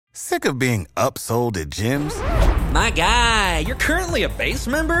Sick of being upsold at gyms? My guy, you're currently a base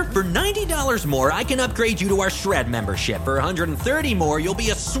member? For $90 more, I can upgrade you to our Shred membership. For $130 more, you'll be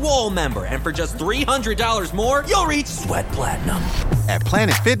a Swole member. And for just $300 more, you'll reach Sweat Platinum. At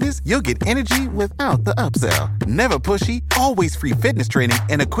Planet Fitness, you'll get energy without the upsell. Never pushy, always free fitness training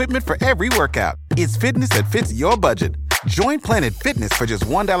and equipment for every workout. It's fitness that fits your budget. Join Planet Fitness for just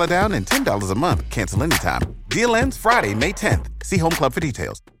 $1 down and $10 a month. Cancel anytime. Deal ends Friday, May 10th. See Home Club for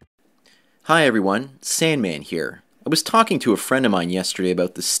details. Hi everyone, Sandman here. I was talking to a friend of mine yesterday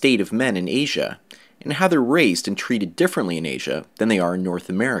about the state of men in Asia and how they're raised and treated differently in Asia than they are in North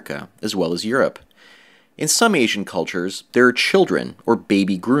America, as well as Europe. In some Asian cultures, there are children, or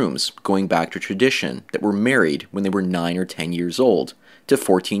baby grooms, going back to tradition, that were married when they were 9 or 10 years old, to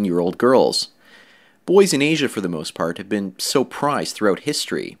 14-year-old girls. Boys in Asia, for the most part, have been so prized throughout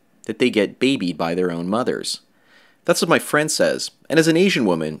history that they get babied by their own mothers. That's what my friend says, and as an Asian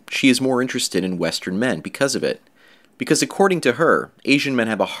woman, she is more interested in Western men because of it. Because according to her, Asian men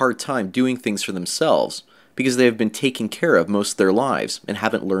have a hard time doing things for themselves because they have been taken care of most of their lives and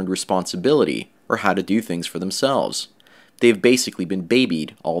haven't learned responsibility or how to do things for themselves. They have basically been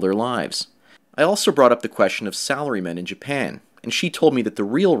babied all their lives. I also brought up the question of salarymen in Japan, and she told me that the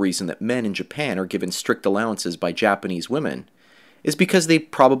real reason that men in Japan are given strict allowances by Japanese women is because they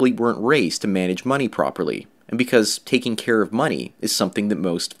probably weren't raised to manage money properly, and because taking care of money is something that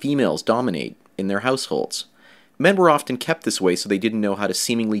most females dominate in their households. Men were often kept this way so they didn't know how to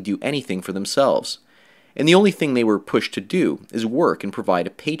seemingly do anything for themselves, and the only thing they were pushed to do is work and provide a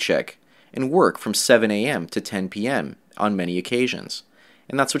paycheck, and work from 7 a.m. to 10 p.m. on many occasions.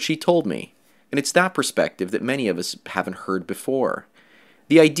 And that's what she told me, and it's that perspective that many of us haven't heard before.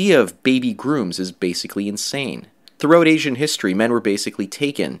 The idea of baby grooms is basically insane. Throughout Asian history, men were basically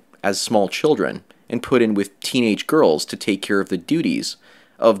taken as small children and put in with teenage girls to take care of the duties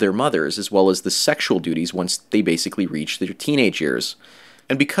of their mothers as well as the sexual duties once they basically reached their teenage years.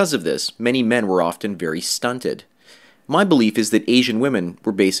 And because of this, many men were often very stunted. My belief is that Asian women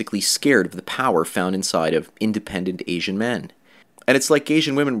were basically scared of the power found inside of independent Asian men. And it's like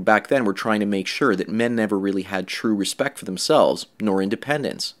Asian women back then were trying to make sure that men never really had true respect for themselves nor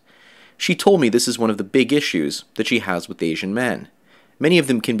independence. She told me this is one of the big issues that she has with Asian men. Many of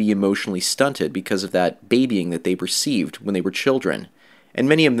them can be emotionally stunted because of that babying that they received when they were children, and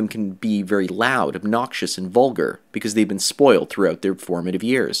many of them can be very loud, obnoxious, and vulgar because they've been spoiled throughout their formative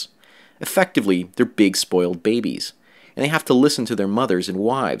years. Effectively, they're big spoiled babies, and they have to listen to their mothers and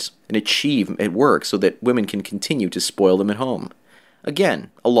wives and achieve at work so that women can continue to spoil them at home.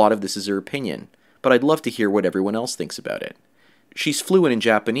 Again, a lot of this is her opinion, but I'd love to hear what everyone else thinks about it. She's fluent in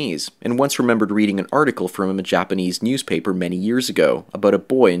Japanese, and once remembered reading an article from a Japanese newspaper many years ago about a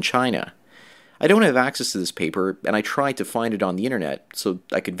boy in China. I don't have access to this paper, and I tried to find it on the internet so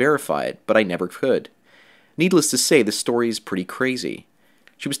I could verify it, but I never could. Needless to say, the story is pretty crazy.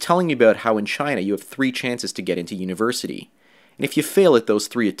 She was telling me about how in China you have 3 chances to get into university, and if you fail at those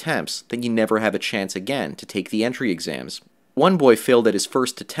 3 attempts, then you never have a chance again to take the entry exams. One boy failed at his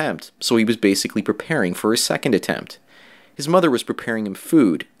first attempt, so he was basically preparing for his second attempt. His mother was preparing him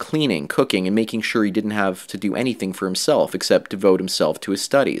food, cleaning, cooking, and making sure he didn't have to do anything for himself except devote himself to his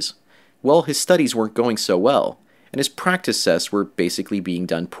studies. Well, his studies weren't going so well, and his practice tests were basically being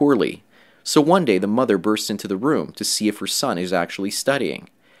done poorly. So one day the mother bursts into the room to see if her son is actually studying.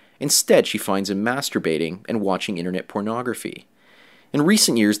 Instead, she finds him masturbating and watching internet pornography. In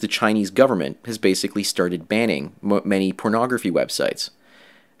recent years, the Chinese government has basically started banning many pornography websites.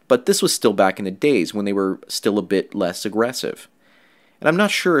 But this was still back in the days when they were still a bit less aggressive. And I'm not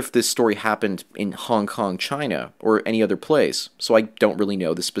sure if this story happened in Hong Kong, China, or any other place, so I don't really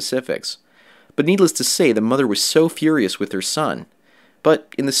know the specifics. But needless to say, the mother was so furious with her son.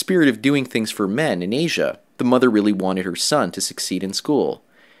 But in the spirit of doing things for men in Asia, the mother really wanted her son to succeed in school.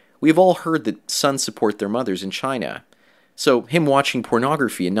 We have all heard that sons support their mothers in China. So him watching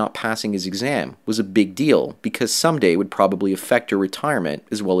pornography and not passing his exam was a big deal because someday it would probably affect her retirement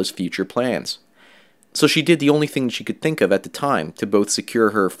as well as future plans. So she did the only thing she could think of at the time to both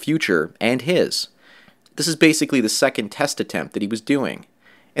secure her future and his. This is basically the second test attempt that he was doing,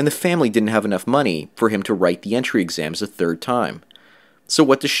 and the family didn't have enough money for him to write the entry exams a third time. So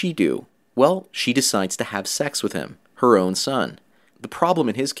what does she do? Well, she decides to have sex with him, her own son. The problem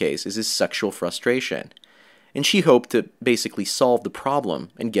in his case is his sexual frustration. And she hoped to basically solve the problem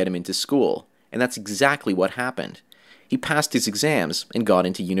and get him into school. And that's exactly what happened. He passed his exams and got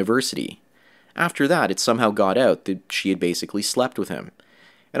into university. After that, it somehow got out that she had basically slept with him.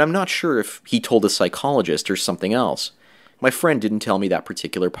 And I'm not sure if he told a psychologist or something else. My friend didn't tell me that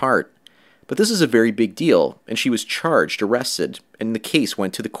particular part. But this is a very big deal, and she was charged, arrested, and the case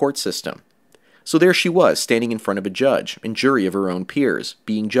went to the court system. So there she was, standing in front of a judge and jury of her own peers,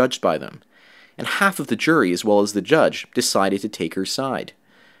 being judged by them. And half of the jury, as well as the judge, decided to take her side.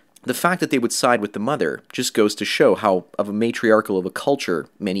 The fact that they would side with the mother just goes to show how of a matriarchal of a culture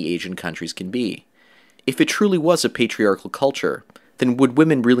many Asian countries can be. If it truly was a patriarchal culture, then would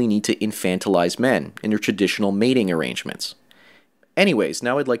women really need to infantilize men in their traditional mating arrangements? Anyways,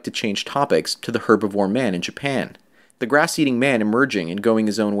 now I'd like to change topics to the herbivore man in Japan. The grass-eating man emerging and going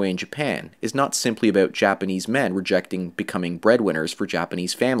his own way in Japan is not simply about Japanese men rejecting becoming breadwinners for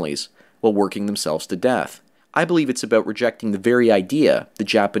Japanese families while working themselves to death. I believe it's about rejecting the very idea that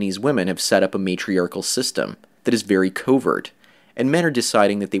Japanese women have set up a matriarchal system that is very covert, and men are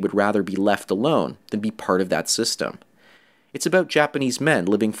deciding that they would rather be left alone than be part of that system. It's about Japanese men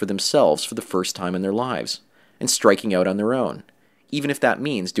living for themselves for the first time in their lives, and striking out on their own, even if that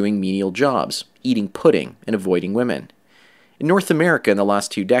means doing menial jobs, eating pudding, and avoiding women. In North America in the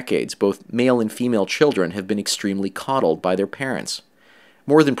last 2 decades, both male and female children have been extremely coddled by their parents.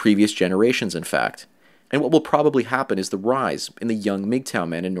 More than previous generations, in fact. And what will probably happen is the rise in the young MGTOW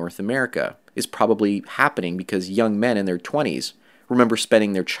men in North America is probably happening because young men in their 20s remember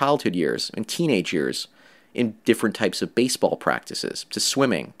spending their childhood years and teenage years in different types of baseball practices, to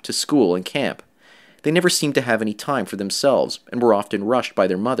swimming, to school and camp. They never seemed to have any time for themselves and were often rushed by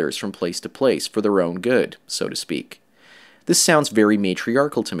their mothers from place to place for their own good, so to speak. This sounds very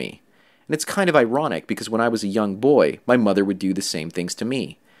matriarchal to me, and it's kind of ironic because when I was a young boy, my mother would do the same things to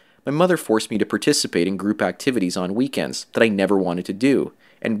me. My mother forced me to participate in group activities on weekends that I never wanted to do,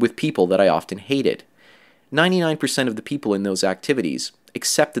 and with people that I often hated. 99% of the people in those activities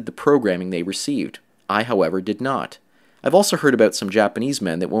accepted the programming they received. I, however, did not. I've also heard about some Japanese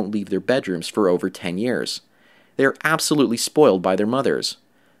men that won't leave their bedrooms for over 10 years. They are absolutely spoiled by their mothers.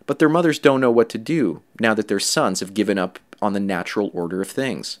 But their mothers don't know what to do now that their sons have given up on the natural order of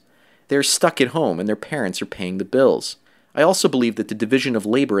things. They are stuck at home and their parents are paying the bills. I also believe that the division of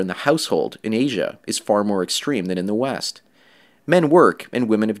labor in the household in Asia is far more extreme than in the West. Men work and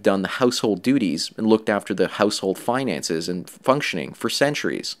women have done the household duties and looked after the household finances and functioning for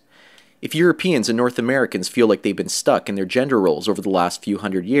centuries. If Europeans and North Americans feel like they've been stuck in their gender roles over the last few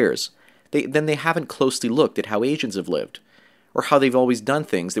hundred years, then they haven't closely looked at how Asians have lived, or how they've always done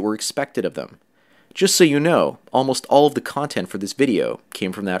things that were expected of them. Just so you know, almost all of the content for this video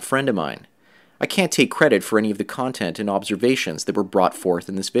came from that friend of mine. I can't take credit for any of the content and observations that were brought forth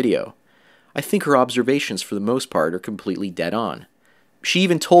in this video. I think her observations for the most part are completely dead on. She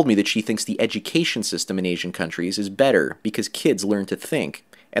even told me that she thinks the education system in Asian countries is better because kids learn to think,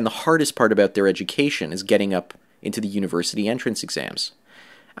 and the hardest part about their education is getting up into the university entrance exams.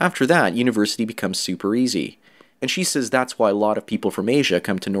 After that, university becomes super easy. And she says that's why a lot of people from Asia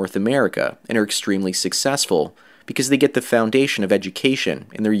come to North America and are extremely successful, because they get the foundation of education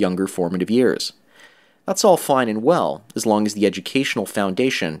in their younger formative years. That's all fine and well, as long as the educational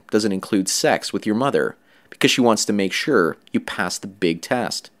foundation doesn't include sex with your mother, because she wants to make sure you pass the big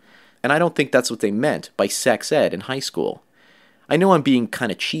test. And I don't think that's what they meant by sex ed in high school. I know I'm being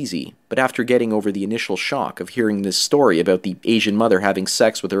kind of cheesy, but after getting over the initial shock of hearing this story about the Asian mother having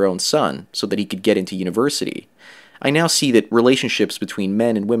sex with her own son so that he could get into university, I now see that relationships between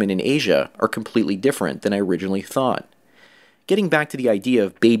men and women in Asia are completely different than I originally thought. Getting back to the idea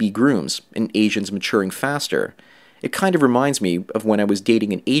of baby grooms and Asians maturing faster, it kind of reminds me of when I was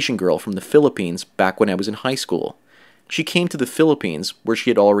dating an Asian girl from the Philippines back when I was in high school. She came to the Philippines where she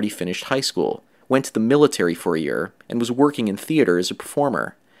had already finished high school, went to the military for a year, and was working in theater as a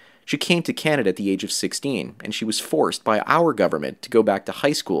performer. She came to Canada at the age of 16, and she was forced by our government to go back to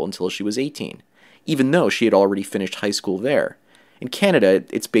high school until she was 18, even though she had already finished high school there. In Canada,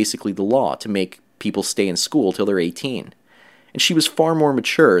 it's basically the law to make people stay in school till they're 18. And she was far more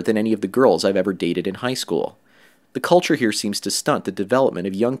mature than any of the girls I've ever dated in high school. The culture here seems to stunt the development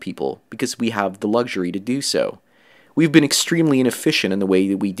of young people because we have the luxury to do so. We've been extremely inefficient in the way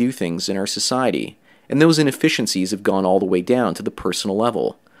that we do things in our society, and those inefficiencies have gone all the way down to the personal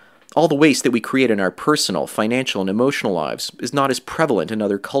level. All the waste that we create in our personal, financial, and emotional lives is not as prevalent in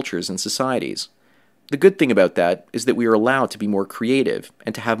other cultures and societies. The good thing about that is that we are allowed to be more creative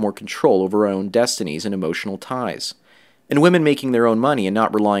and to have more control over our own destinies and emotional ties. And women making their own money and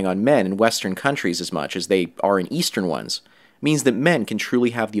not relying on men in Western countries as much as they are in Eastern ones means that men can truly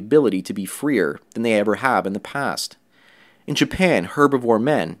have the ability to be freer than they ever have in the past. In Japan, herbivore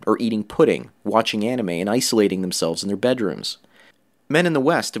men are eating pudding, watching anime, and isolating themselves in their bedrooms. Men in the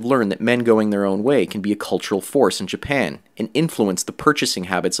West have learned that men going their own way can be a cultural force in Japan and influence the purchasing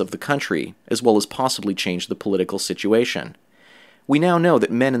habits of the country, as well as possibly change the political situation. We now know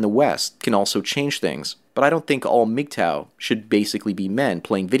that men in the West can also change things, but I don't think all MGTOW should basically be men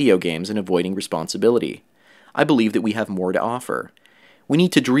playing video games and avoiding responsibility. I believe that we have more to offer. We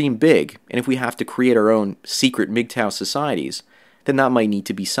need to dream big, and if we have to create our own secret MGTOW societies, then that might need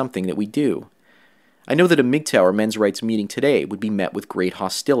to be something that we do. I know that a MGTOW or men's rights meeting today would be met with great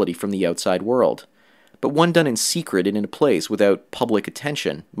hostility from the outside world, but one done in secret and in a place without public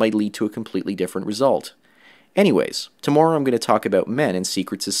attention might lead to a completely different result. Anyways, tomorrow I'm going to talk about men and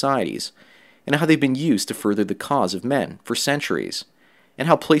secret societies, and how they've been used to further the cause of men for centuries, and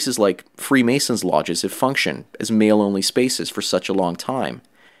how places like Freemasons' lodges have functioned as male-only spaces for such a long time,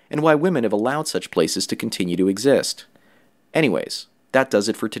 and why women have allowed such places to continue to exist. Anyways, that does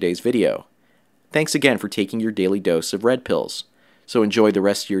it for today's video. Thanks again for taking your daily dose of red pills. So enjoy the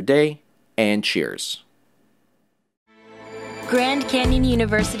rest of your day, and cheers. Grand Canyon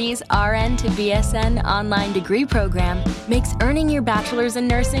University's RN to BSN online degree program makes earning your bachelor's in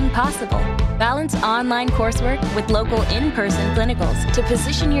nursing possible. Balance online coursework with local in-person clinicals to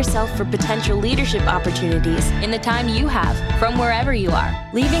position yourself for potential leadership opportunities in the time you have from wherever you are,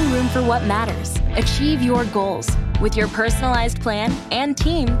 leaving room for what matters. Achieve your goals with your personalized plan and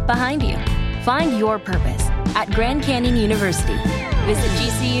team behind you. Find your purpose at Grand Canyon University. Visit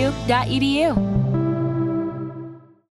gcu.edu.